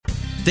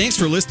Thanks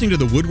for listening to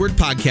the Woodward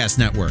Podcast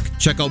Network.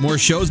 Check out more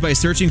shows by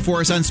searching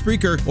for us on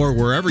Spreaker or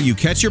wherever you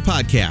catch your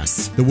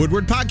podcasts. The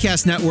Woodward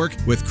Podcast Network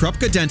with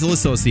Krupka Dental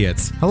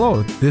Associates.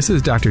 Hello, this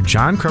is Dr.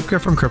 John Krupka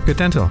from Krupka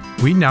Dental.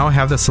 We now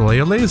have the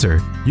Solea laser.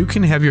 You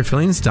can have your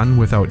fillings done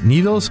without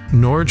needles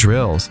nor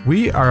drills.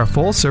 We are a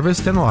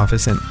full-service dental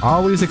office and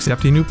always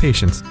accepting new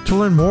patients. To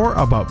learn more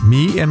about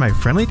me and my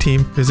friendly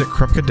team, visit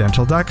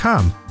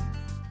krupkadental.com.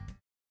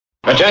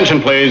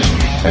 Attention, please.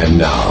 And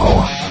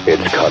now,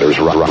 it's Cutter's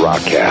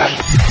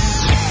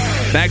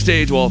Rockcast.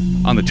 Backstage, well,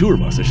 on the tour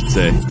bus, I should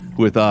say,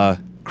 with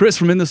Chris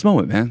from In This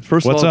Moment, man.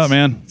 First of all, what's up,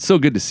 man? So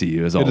good to see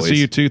you, as always. Good to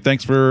see you, too.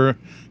 Thanks for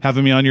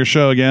having me on your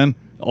show again.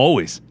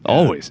 Always.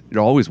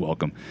 You're always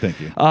welcome. Thank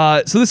you.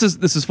 So this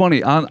is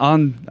funny.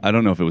 On I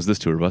don't know if it was this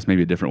tour bus,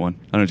 maybe a different one. I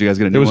don't know. Did you guys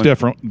get a new one? It was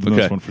different than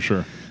this one for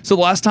sure. So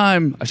the last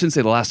time, I shouldn't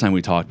say the last time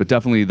we talked, but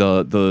definitely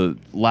the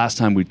last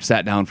time we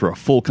sat down for a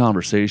full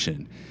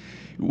conversation,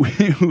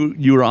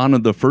 you were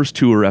on the first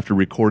tour after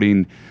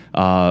recording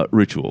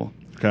Ritual.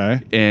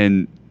 Okay.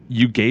 And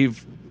you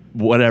gave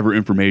whatever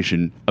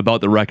information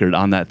about the record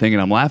on that thing,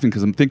 and I'm laughing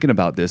because I'm thinking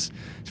about this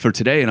for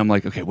today, and I'm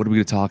like, okay, what are we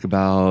going to talk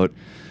about?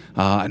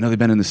 I know they've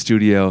been in the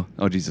studio.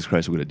 Oh, Jesus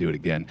Christ, we're going to do it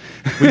again.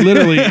 We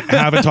literally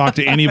haven't talked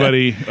to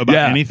anybody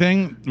about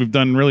anything. We've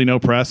done really no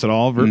press at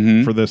all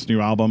for this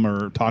new album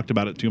or talked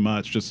about it too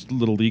much, just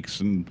little leaks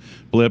and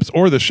blips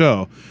or the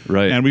show.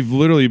 Right. And we've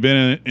literally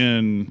been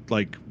in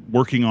like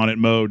working on it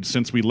mode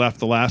since we left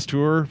the last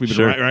tour. We've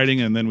been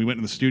writing, and then we went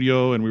in the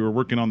studio and we were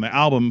working on the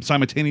album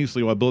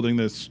simultaneously while building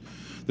this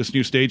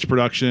new stage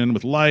production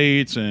with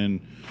lights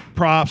and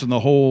props and the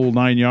whole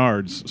 9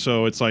 yards.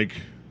 So it's like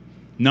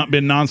not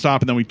been nonstop,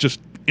 and then we just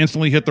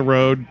instantly hit the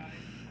road,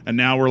 and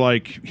now we're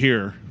like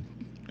here,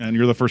 and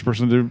you're the first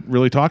person to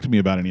really talk to me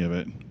about any of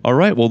it. All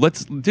right, well,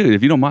 dude,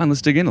 if you don't mind,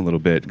 let's dig in a little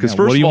bit. Because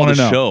first of all,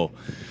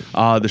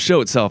 the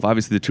show itself,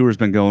 obviously the tour's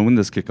been going. When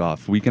did this kick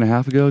off? A week and a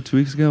half ago? 2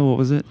 weeks ago? What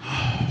was it?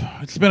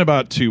 It's been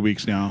about 2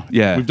 weeks now.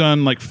 Yeah. We've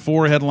done like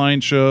 4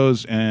 headline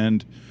shows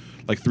and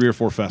like 3 or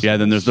 4 festivals. Yeah,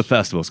 then there's the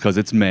festivals because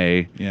it's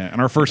May. Yeah,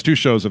 and our first 2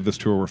 shows of this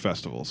tour were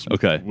festivals.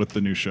 Okay. With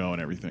the new show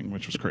and everything,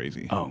 which was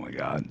crazy. Oh, my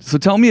God. So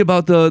tell me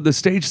about the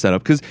stage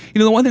setup, because,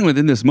 the one thing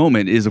within this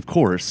moment is, of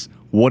course,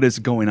 what is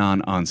going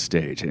on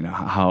stage,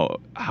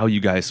 how you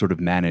guys sort of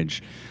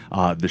manage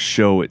the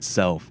show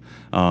itself.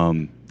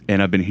 And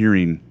I've been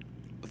hearing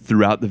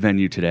throughout the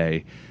venue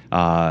today,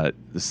 the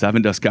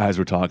Seven Dust guys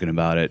were talking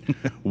about it,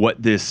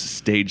 what this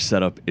stage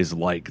setup is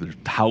like. There's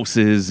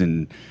houses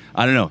and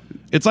I don't know.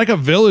 It's like a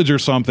village or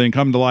something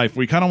come to life.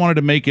 We kind of wanted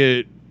to make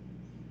it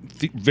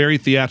very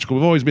theatrical.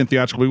 We've always been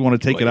theatrical. We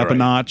want to take it up a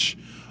notch.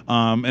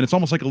 And it's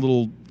almost like a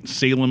little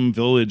Salem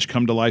village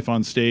come to life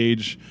on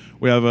stage.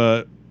 We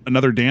have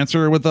another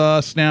dancer with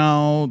us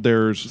now.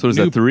 Is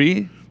that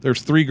 3?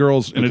 There's 3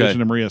 girls in addition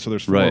to Maria, so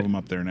there's 4 of them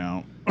up there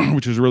now,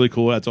 which is really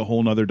cool. That's a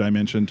whole nother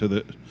dimension to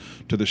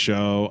the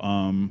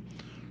show.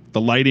 The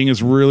lighting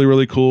is really,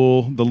 really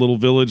cool. The little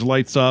village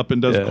lights up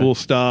and does cool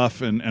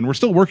stuff, and we're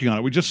still working on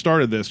it. We just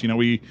started this.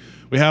 We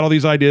had all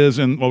these ideas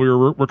and while we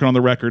were working on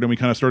the record, and we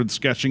kind of started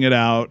sketching it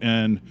out,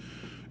 and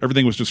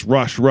everything was just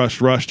rush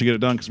to get it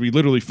done because we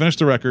literally finished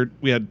the record.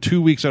 We had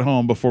 2 weeks at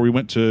home before we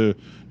went to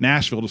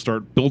Nashville to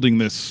start building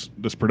this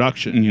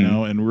production,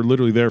 and we're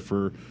literally there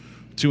for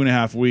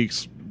 2.5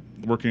 weeks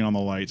working on the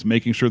lights,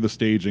 making sure the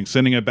staging,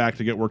 sending it back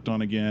to get worked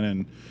on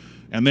again,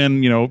 and then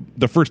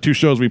the first 2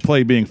 shows we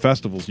play being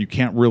festivals, you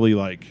can't really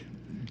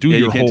do your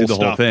you can't whole do the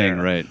stuff whole thing,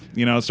 there. right?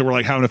 So we're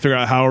like having to figure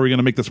out how are we going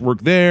to make this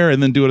work there,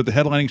 and then do it at the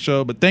headlining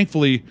show. But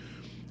thankfully,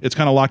 it's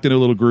kind of locked into a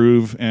little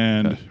groove,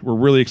 and we're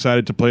really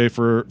excited to play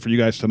for you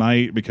guys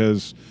tonight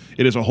because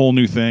it is a whole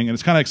new thing, and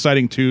it's kind of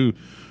exciting too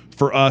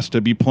for us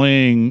to be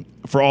playing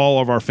for all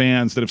of our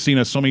fans that have seen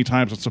us so many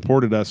times and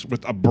supported us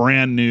with a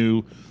brand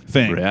new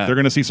thing. Yeah. They're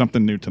going to see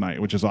something new tonight,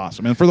 which is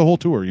awesome, and for the whole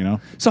tour,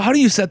 So how do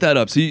you set that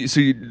up? So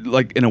you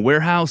like in a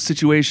warehouse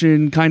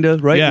situation, kind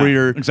of, right? Yeah, where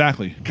you're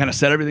exactly. Kind of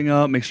set everything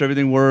up, make sure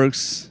everything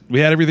works. We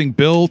had everything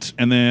built,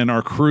 and then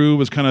our crew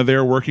was kind of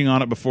there working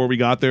on it before we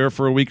got there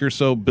for a week or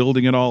so,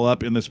 building it all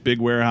up in this big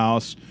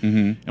warehouse.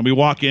 And we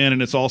walk in,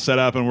 and it's all set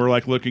up, and we're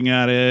like looking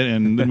at it,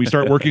 and then we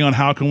start working on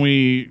how can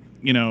we,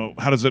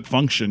 how does it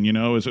function?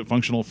 Is it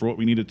functional for what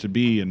we need it to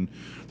be? And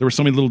there were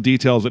so many little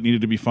details that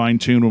needed to be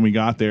fine-tuned when we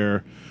got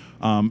there.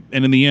 And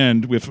in the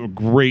end, we have a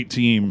great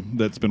team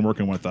that's been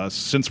working with us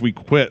since we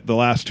quit the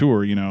last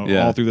tour.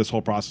 All through this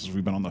whole process,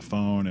 we've been on the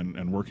phone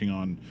and working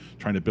on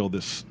trying to build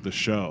this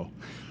show.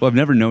 Well, I've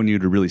never known you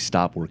to really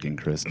stop working,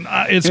 Chris.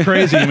 It's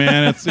crazy,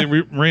 man.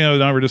 Maria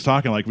and I were just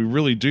talking, we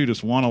really do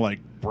just want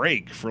to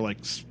break for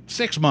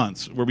 6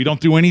 months where we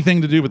don't do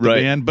anything to do with the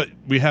band, but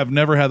we have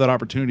never had that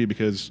opportunity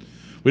because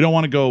we don't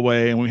want to go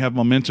away, and we have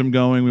momentum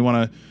going. We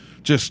want to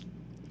just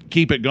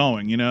keep it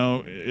going.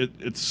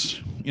 It's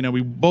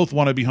we both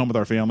want to be home with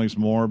our families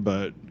more,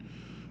 but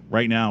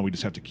right now we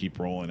just have to keep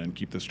rolling and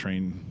keep this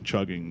train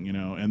chugging,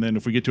 and then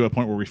if we get to a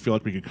point where we feel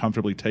like we could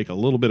comfortably take a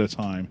little bit of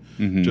time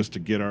just to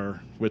get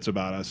our wits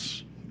about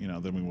us,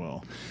 then we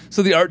will.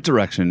 So the art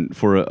direction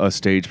for a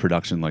stage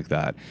production like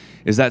that,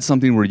 is that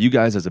something where you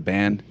guys as a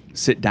band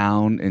sit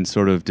down and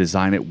sort of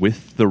design it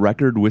with the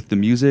record, with the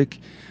music?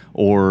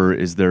 Or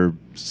do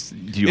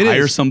you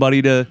hire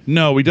somebody to?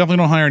 No, we definitely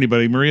don't hire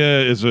anybody.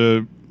 Maria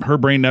her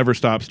brain never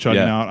stops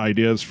chugging out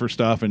ideas for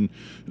stuff. And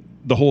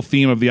the whole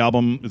theme of the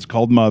album is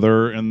called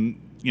Mother. And,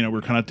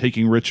 we're kind of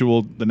taking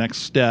Ritual the next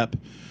step,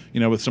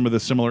 with some of the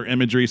similar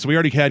imagery. So we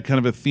already had kind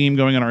of a theme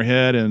going in our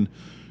head and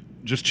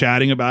just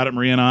chatting about it,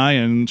 Maria and I.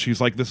 And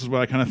she's like, this is what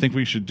I kind of think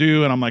we should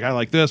do. And I'm like, I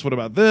like this. What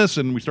about this?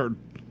 And we start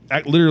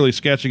literally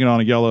sketching it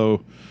on a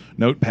yellow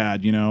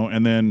notepad,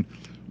 and then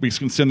we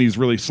can send these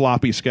really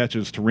sloppy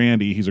sketches to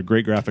Randy. He's a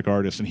great graphic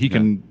artist, and he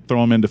can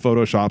throw them into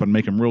Photoshop and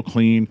make them real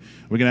clean.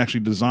 We can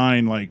actually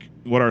design like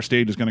what our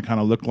stage is going to kind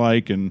of look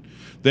like, and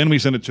then we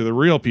send it to the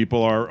real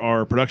people,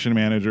 our production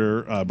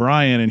manager,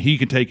 Brian, and he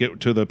can take it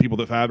to the people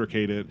that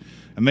fabricate it,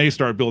 and they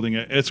start building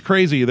it. It's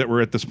crazy that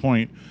we're at this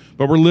point,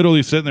 but we're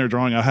literally sitting there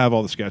drawing. I have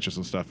all the sketches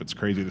and stuff. It's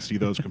crazy to see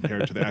those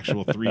compared to the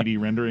actual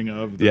 3D rendering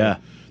of the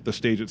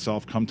stage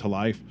itself come to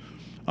life.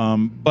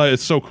 But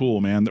it's so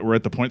cool, man, that we're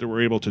at the point that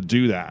we're able to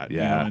do that.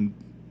 Yeah. And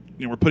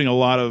we're putting a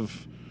lot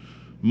of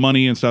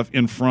money and stuff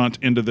in front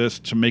into this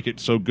to make it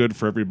so good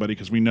for everybody,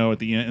 because we know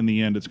in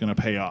the end it's going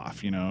to pay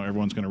off.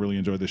 Everyone's going to really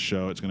enjoy this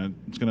show. It's going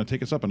to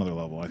take us up another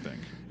level, I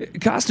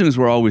think. Costumes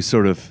were always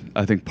sort of,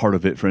 I think, part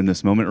of it in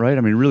this moment, right?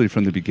 I mean, really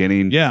from the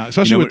beginning. Yeah,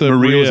 especially with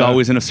Maria was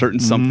always in a certain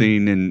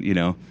something,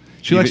 and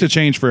she likes to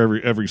change for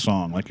every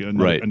song, like a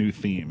new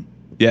theme.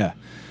 Yeah.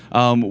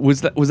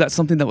 Was that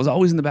something that was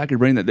always in the back of your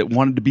brain that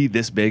wanted to be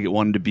this big? It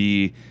wanted to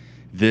be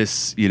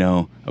this,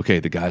 okay,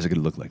 the guys are going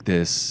to look like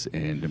this,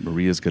 and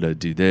Maria's going to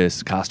do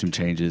this, costume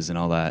changes and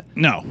all that.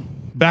 No.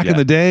 Back in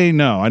the day,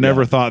 no. I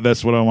never thought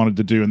that's what I wanted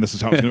to do, and this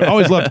is how it's going to be. I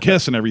always loved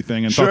Kiss and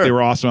everything, and thought they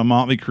were awesome, and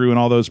Motley Crue and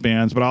all those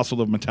bands, but I also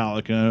loved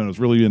Metallica, and I was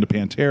really into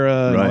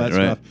Pantera and all that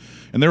stuff.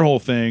 And their whole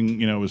thing,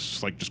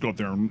 was like just go up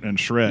there and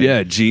shred.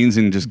 Yeah, jeans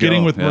and just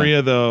Getting with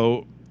Maria,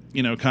 though,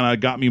 kind of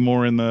got me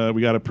more in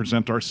we got to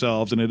present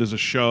ourselves, and it is a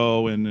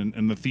show,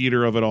 and the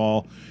theater of it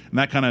all, and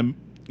that kind of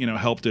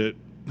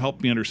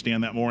helped me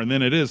understand that more. And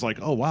then it is like,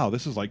 oh wow,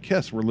 this is like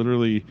Kiss. We're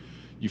literally,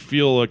 you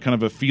feel a kind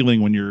of a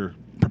feeling when you're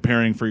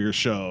preparing for your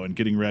show and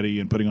getting ready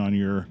and putting on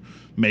your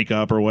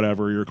makeup or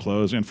whatever, your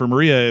clothes. And for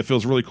Maria, it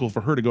feels really cool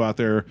for her to go out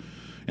there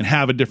and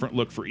have a different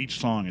look for each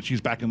song. And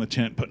she's back in the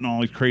tent putting all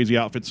these crazy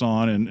outfits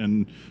on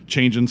and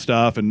changing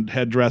stuff and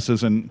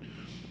headdresses, and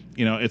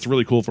it's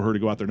really cool for her to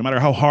go out there, no matter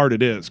how hard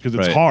it is, because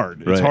it's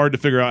hard. It's hard to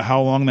figure out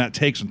how long that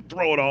takes and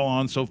throw it all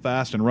on so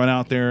fast and run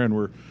out there. And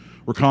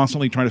we're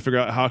constantly trying to figure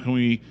out how can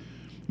we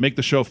make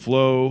the show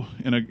flow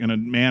in a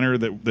manner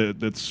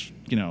that's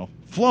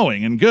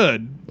flowing and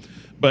good,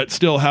 but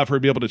still have her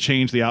be able to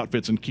change the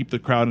outfits and keep the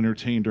crowd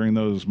entertained during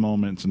those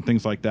moments and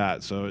things like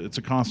that. So it's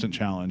a constant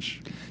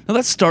challenge. Now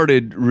that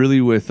started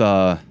really with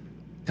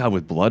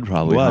with Blood,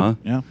 probably, huh?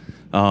 Yeah.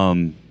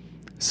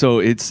 So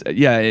it's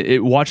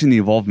watching the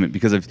involvement,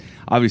 because I've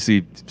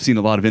obviously seen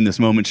a lot of In This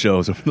Moment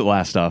shows over the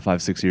last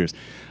 5-6 years.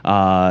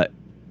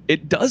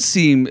 It does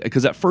seem,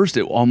 because at first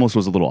it almost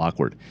was a little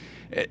awkward.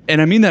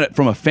 And I mean that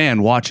from a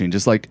fan watching,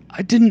 just like,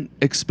 I didn't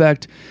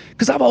expect,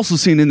 because I've also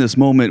seen In This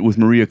Moment with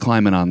Maria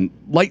climbing on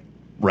light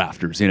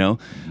rafters, in the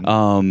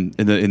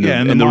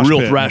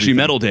real thrashy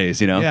metal days,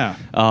 Yeah.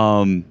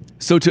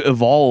 So to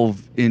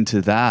evolve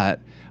into that,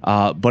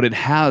 but it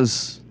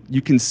has,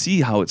 you can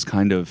see how it's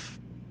kind of,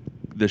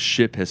 the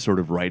ship has sort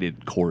of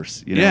righted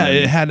course. Yeah,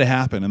 it had to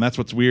happen, and that's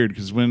what's weird,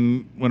 because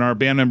when our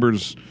band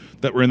members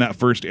that were in that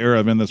first era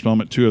of In This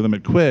Moment, 2 of them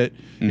had quit,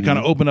 it kind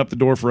of opened up the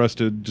door for us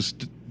to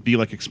just be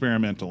like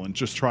experimental and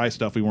just try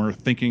stuff we weren't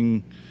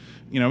thinking,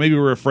 maybe we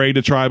were afraid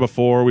to try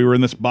before. We were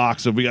in this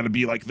box of we got to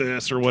be like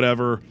this or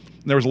whatever.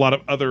 And there was a lot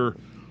of other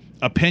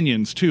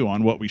opinions too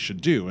on what we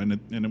should do, and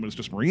it was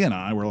just Maria and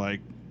I were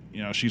like,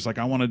 she's like,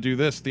 I want to do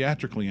this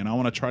theatrically, and I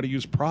want to try to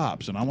use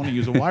props, and I want to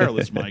use a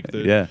wireless mic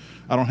that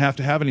I don't have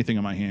to have anything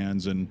in my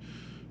hands, and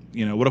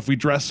what if we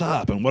dress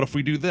up, and what if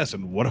we do this,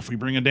 and what if we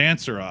bring a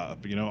dancer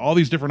up? All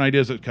these different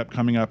ideas that kept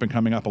coming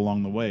up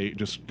along the way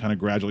just kind of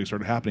gradually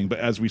started happening. But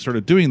as we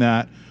started doing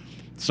that,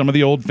 some of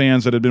the old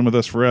fans that had been with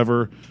us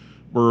forever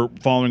were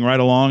following right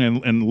along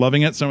and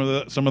loving it. Some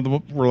of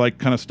them were like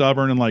kind of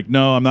stubborn and like,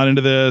 no, I'm not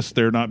into this.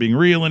 They're not being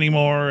real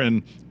anymore.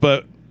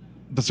 But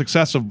the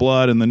success of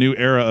Blood and the new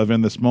era of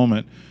In This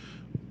Moment,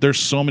 there's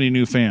so many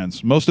new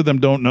fans. Most of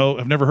them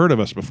have never heard of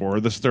us before.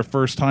 This is their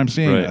first time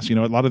seeing us, a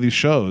lot of these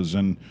shows,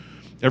 and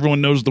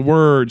everyone knows the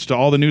words to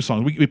all the new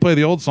songs. We play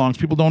the old songs.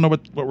 People don't know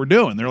what we're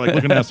doing. They're like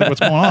looking at us like, what's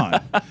going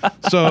on?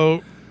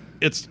 So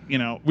it's,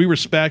 we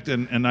respect,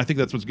 and I think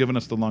that's what's given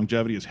us the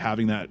longevity, is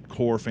having that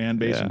core fan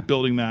base and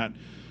building that,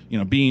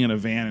 being in a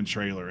van and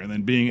trailer, and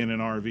then being in an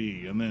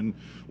RV, and then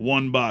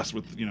one bus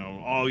with,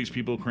 all these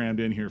people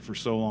crammed in here for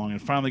so long,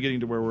 and finally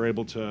getting to where we're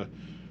able to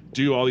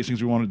do all these things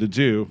we wanted to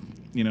do.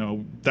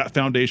 That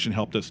foundation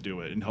helped us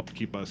do it and helped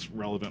keep us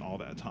relevant all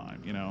that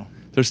time,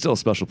 There's still a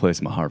special place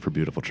in my heart for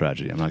Beautiful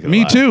Tragedy. I'm not going to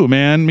lie. Me too,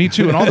 man. Me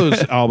too. And all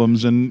those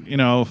albums. And,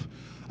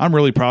 I'm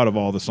really proud of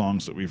all the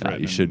songs that we've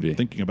written. You should be.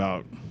 Thinking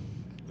about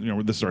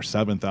this is our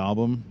 7th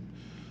album.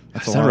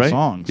 That's Is a that lot right? of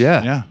songs.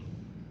 Yeah. Yeah.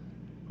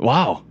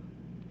 Wow.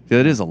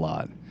 That is a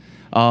lot.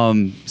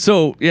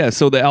 So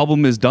the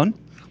album is done?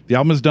 The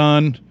album is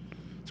done.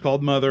 It's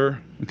called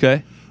Mother.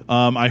 Okay.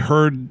 I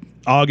heard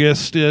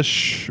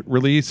August-ish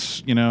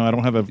release. I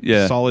don't have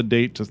a solid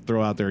date to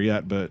throw out there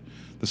yet, but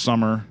the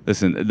summer.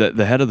 Listen,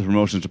 the head of the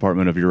promotions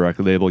department of your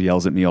record label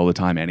yells at me all the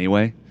time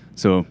anyway,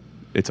 so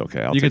it's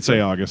okay. You can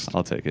say August.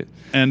 I'll take it.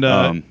 And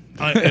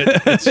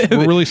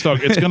we're really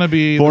stoked. It's going to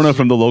be... Borna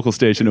from the local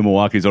station in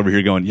Milwaukee is over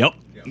here going, yep.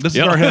 This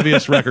is our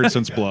heaviest record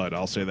since Blood.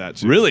 I'll say that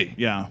too. Really?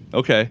 Yeah.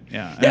 Okay.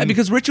 Yeah. Yeah,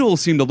 because Ritual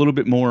seemed a little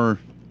bit more...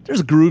 There's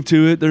a groove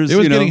to it. It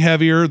was getting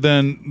heavier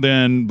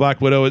than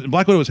Black Widow.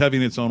 Black Widow was heavy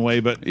in its own way,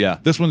 but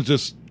this one's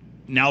just...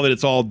 Now that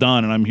it's all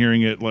done and I'm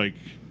hearing it like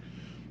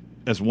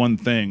as one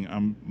thing,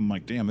 I'm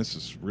like, damn, this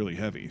is really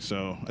heavy.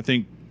 So I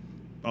think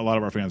a lot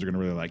of our fans are going to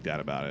really like that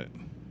about it.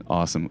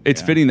 Awesome.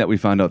 It's fitting that we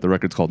found out the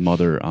record's called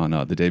Mother on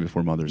the day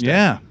before Mother's Day.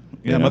 Yeah.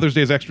 Mother's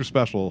Day is extra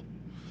special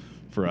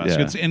for us.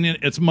 Yeah.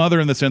 It's Mother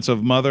in the sense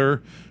of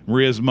Mother,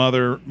 Maria's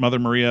Mother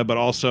Maria, but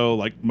also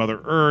like Mother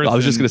Earth. I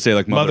was just going to say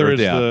like Mother Earth,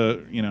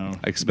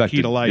 is the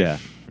key to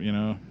life.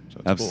 So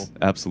it's cool.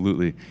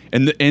 Absolutely.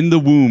 And the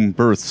womb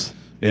births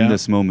in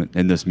this moment,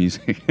 in this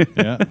music.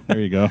 Yeah, there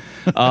you go.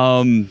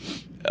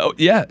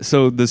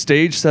 So the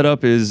stage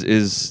setup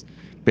is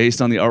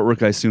based on the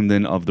artwork, I assume,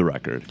 then, of the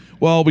record.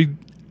 Well,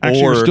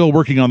 we're still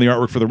working on the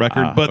artwork for the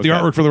record, but the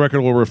artwork for the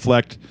record will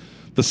reflect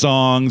the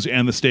songs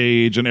and the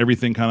stage and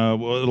everything.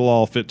 It'll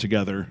all fit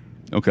together.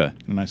 Okay.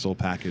 A nice little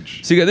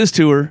package. So you got this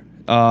tour.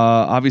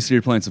 Obviously,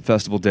 you're playing some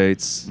festival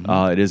dates.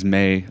 It is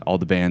May. All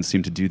the bands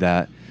seem to do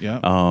that.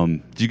 Yeah.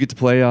 Did you get to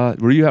play?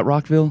 Were you at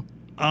Rockville?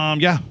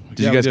 Yeah.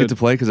 Did you guys get to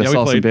play? Because I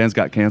saw some bands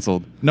got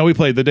canceled. No, we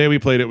played. The day we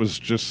played, it was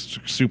just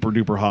super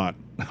duper hot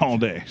all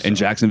day. In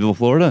Jacksonville,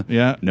 Florida?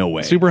 Yeah. No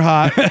way. Super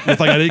hot with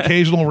like an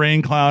occasional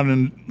rain cloud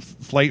and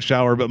slight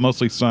shower, but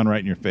mostly sun right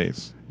in your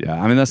face. Yeah,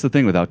 I mean, that's the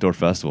thing with outdoor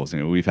festivals.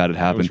 We've had it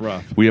happen. It was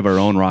rough. We have our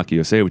own Rock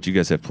USA, which you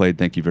guys have played.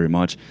 Thank you very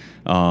much.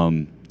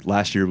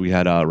 Last year, we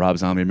had Rob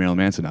Zombie and Marilyn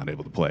Manson not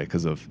able to play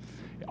because of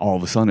all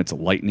of a sudden it's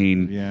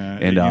lightning. Yeah,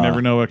 and you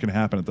never know what can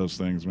happen at those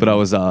things. Man. But I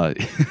was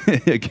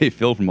gay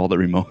Phil from all that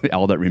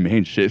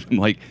remains shit. I'm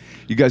like,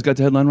 you guys got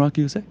to headline Rock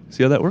USA?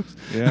 See how that works?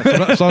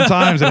 Yeah,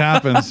 sometimes it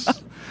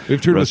happens. We've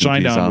toured with Rest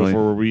in peace, Shinedown Ollie.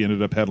 before, where we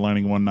ended up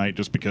headlining one night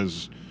just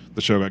because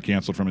the show got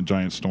canceled from a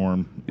giant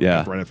storm.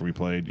 Yeah, right after we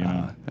played.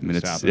 I mean,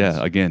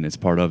 again, it's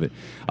part of it.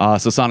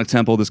 So Sonic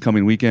Temple this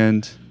coming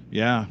weekend.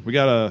 Yeah, we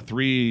got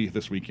 3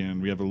 this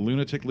weekend. We have a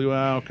Lunatic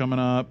Luau coming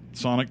up,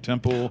 Sonic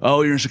Temple.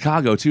 Oh, you're in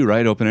Chicago too,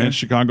 right? Open air? And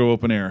Chicago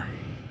Open Air.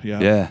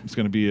 Yeah. It's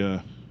going to be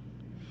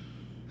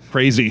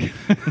crazy.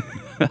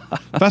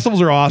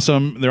 Festivals are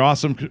awesome. They're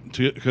awesome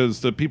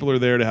because the people are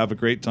there to have a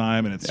great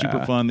time, and it's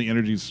super fun. The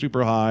energy is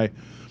super high.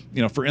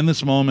 For In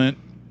This Moment,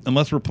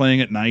 unless we're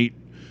playing at night,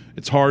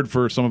 it's hard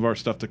for some of our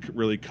stuff to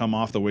really come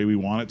off the way we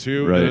want it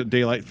to at a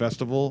daylight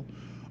festival.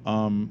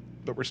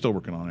 But we're still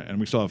working on it, and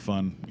we still have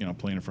fun,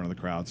 playing in front of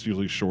the crowd. It's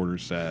usually a shorter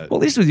set. Well,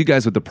 at least with you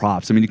guys with the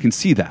props, I mean, you can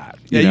see that.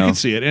 You can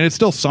see it, and it's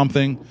still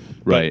something.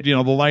 Right.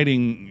 But, the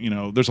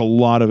lighting, there's a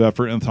lot of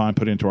effort and time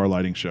put into our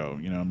lighting show.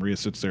 Maria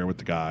sits there with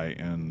the guy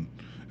and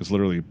is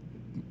literally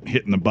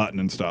hitting the button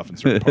and stuff in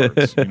certain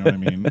parts. You know what I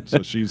mean? So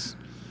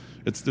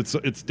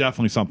it's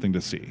definitely something to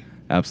see.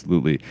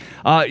 Absolutely.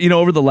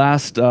 Over the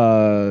last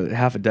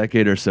half a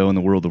decade or so in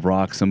the world of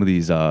rock, some of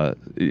these, there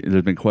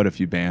have been quite a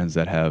few bands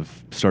that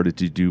have started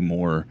to do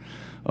more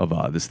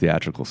of this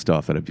theatrical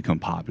stuff that have become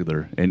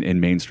popular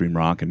in mainstream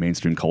rock and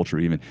mainstream culture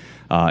even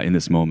in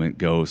this moment.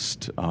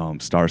 Ghost,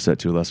 Starset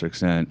to a lesser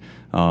extent.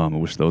 I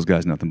wish those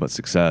guys nothing but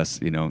success.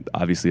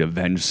 Obviously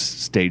Avenged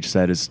stage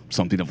set is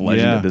something of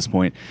legend at this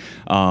point.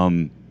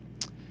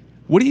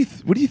 What do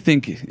you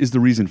think is the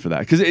reason for that?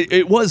 Because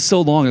it was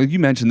so long. Like you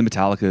mentioned the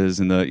Metallicas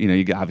and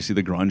you got obviously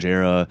the grunge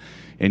era,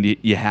 and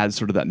you had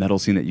sort of that metal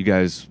scene that you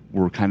guys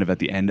were kind of at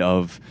the end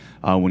of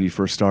when you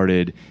first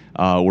started,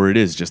 where it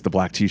is just the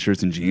black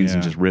T-shirts and jeans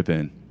and just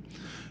ripping.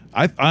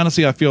 I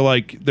feel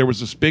like there was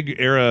this big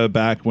era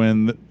back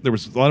when there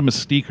was a lot of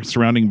mystique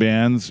surrounding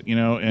bands,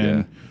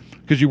 and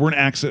because you weren't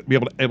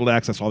able to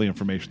access all the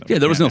information.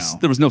 There was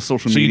no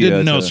social media. So you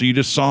didn't know. So you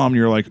just saw them.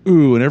 You're like,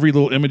 ooh, and every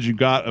little image you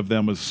got of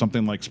them was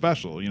something like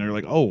special. You're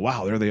like, oh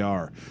wow, there they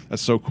are.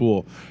 That's so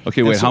cool.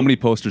 Okay, wait. How many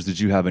posters did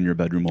you have in your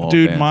bedroom wall?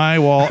 Dude, my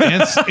wall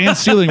and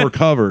ceiling were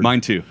covered.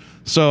 Mine too.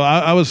 So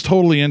I was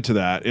totally into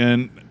that,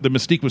 and the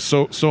mystique was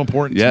so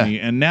important to me.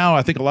 And now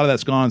I think a lot of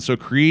that's gone. So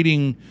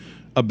creating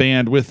a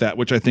band with that,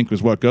 which I think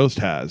is what Ghost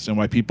has, and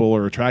why people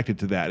are attracted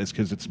to that, is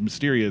because it's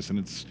mysterious and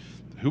it's.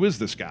 Who is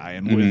this guy,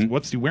 and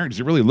what's he wearing? Does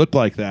he really look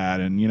like that?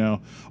 And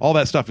all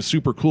that stuff is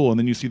super cool. And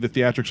then you see the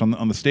theatrics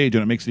on the stage,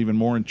 and it makes it even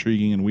more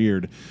intriguing and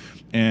weird.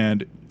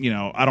 And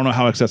I don't know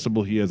how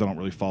accessible he is. I don't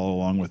really follow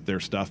along with their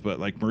stuff,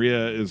 but like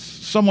Maria is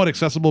somewhat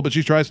accessible, but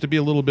she tries to be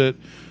a little bit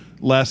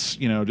less,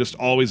 just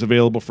always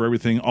available for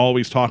everything,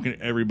 always talking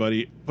to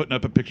everybody, putting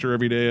up a picture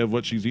every day of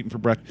what she's eating for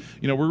breakfast.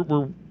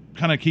 We're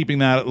kind of keeping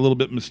that a little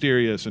bit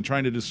mysterious and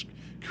trying to just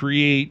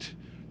create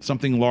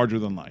something larger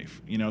than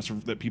life, so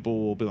that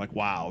people will be like,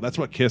 wow, that's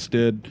what Kiss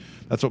did.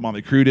 That's what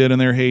Motley Crue did in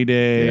their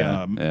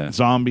heyday.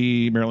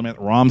 Zombie, Marilyn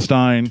Manson,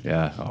 Rammstein.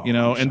 Yeah.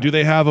 Rammstein. And do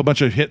they have a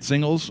bunch of hit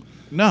singles?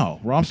 No,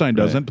 Rammstein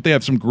doesn't, but they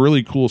have some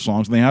really cool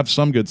songs, and they have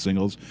some good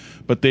singles,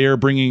 but they are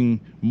bringing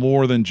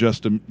more than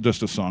just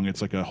a song.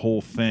 It's like a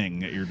whole thing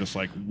that you're just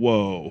like,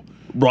 whoa.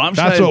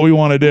 That's what we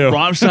want to do.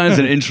 Rammstein's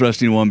an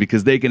interesting one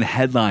because they can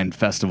headline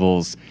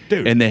festivals,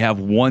 and they have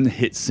one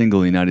hit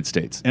single in the United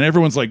States. And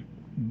everyone's like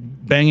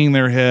banging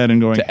their head and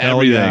going,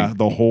 hell yeah,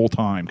 the whole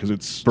time, because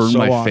it's burn so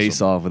my awesome.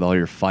 face off with all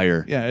your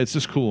fire. Yeah, it's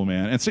just cool,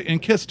 man.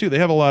 And Kiss too, they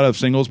have a lot of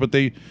singles, but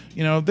they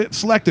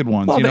selected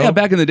ones. Well,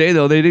 back in the day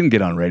though, they didn't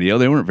get on radio.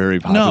 They weren't very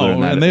popular.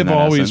 No, and they've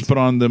always put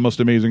on the most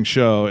amazing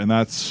show, and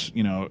that's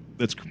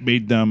it's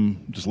made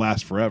them just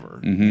last forever.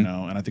 And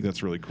I think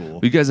that's really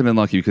cool. You guys have been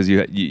lucky because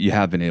you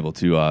have been able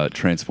to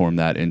transform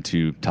that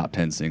into top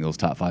 10 singles,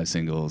 top 5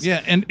 singles.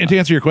 Yeah, and to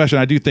answer your question,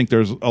 I do think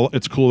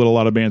it's cool that a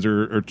lot of bands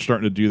are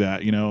starting to do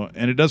that.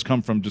 And it does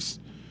come from just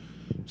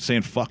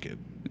saying fuck it.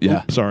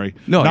 Yeah. Oops, sorry.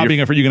 No, not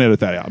being afraid. You can edit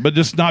that out, but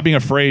just not being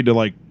afraid to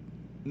like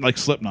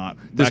Slipknot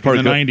back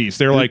in the 90s.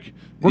 They're like,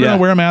 we're going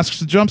to wear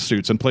masks and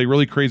jumpsuits and play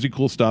really crazy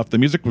cool stuff. The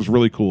music was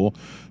really cool,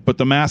 but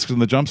the masks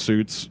and the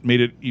jumpsuits made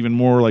it even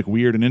more like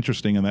weird and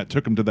interesting, and that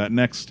took them to that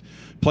next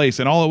place.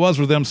 And all it was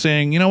them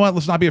saying, you know what,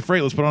 let's not be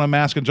afraid. Let's put on a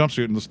mask and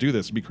jumpsuit and let's do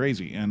this. It'd be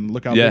crazy. And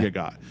look how big it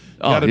got.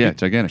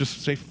 Gigantic.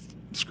 Just say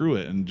screw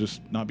it and just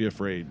not be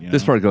afraid.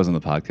 This part goes on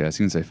the podcast.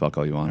 You can say fuck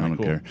all you want. I don't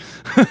care.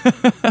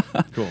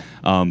 Cool.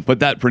 But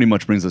that pretty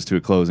much brings us to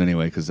a close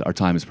anyway, because our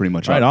time is pretty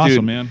much up. Awesome,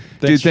 dude, man.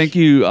 Dude, thank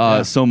you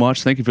so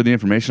much. Thank you for the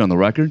information on the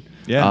record.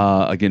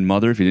 Yeah. Again,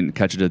 Mother, if you didn't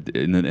catch it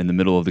in the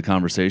middle of the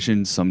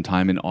conversation,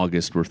 sometime in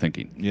August, we're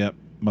thinking. Yep.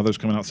 Mother's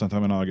coming out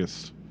sometime in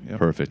August. Yep.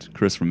 Perfect.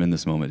 Chris from In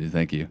This Moment,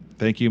 thank you.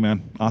 Thank you,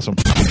 man. Awesome.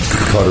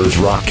 Cutter's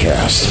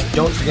Rockcast.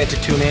 Don't forget to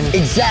tune in.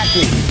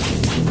 Exactly.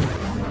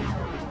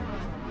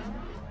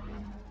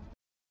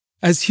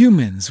 As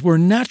humans, we're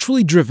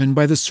naturally driven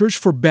by the search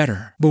for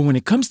better. But when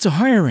it comes to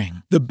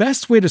hiring, the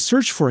best way to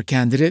search for a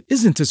candidate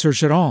isn't to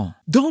search at all.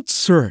 Don't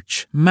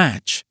search,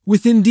 match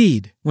with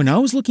Indeed. When I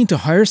was looking to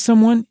hire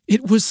someone,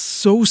 it was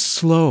so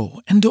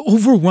slow and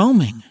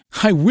overwhelming.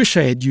 I wish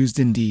I had used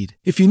Indeed.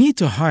 If you need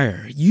to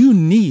hire, you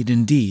need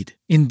Indeed.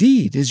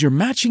 Indeed is your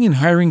matching and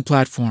hiring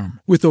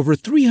platform with over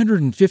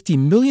 350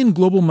 million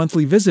global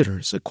monthly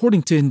visitors,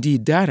 according to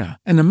Indeed data,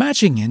 and a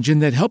matching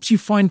engine that helps you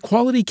find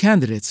quality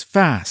candidates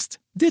fast.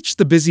 Ditch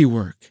the busy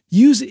work.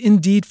 Use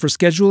Indeed for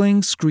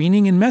scheduling,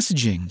 screening, and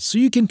messaging so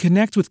you can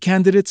connect with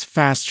candidates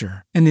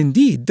faster. And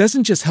Indeed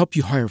doesn't just help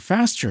you hire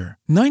faster.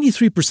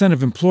 93%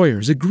 of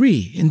employers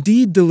agree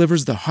Indeed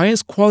delivers the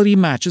highest quality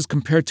matches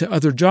compared to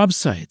other job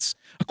sites,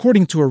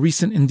 according to a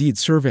recent Indeed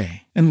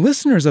survey. And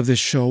listeners of this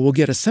show will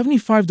get a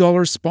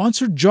 $75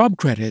 sponsored job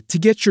credit to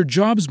get your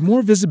jobs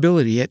more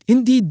visibility at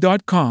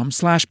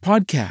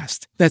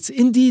Indeed.com/podcast. That's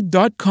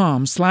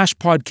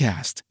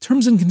Indeed.com/podcast.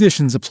 Terms and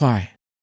conditions apply.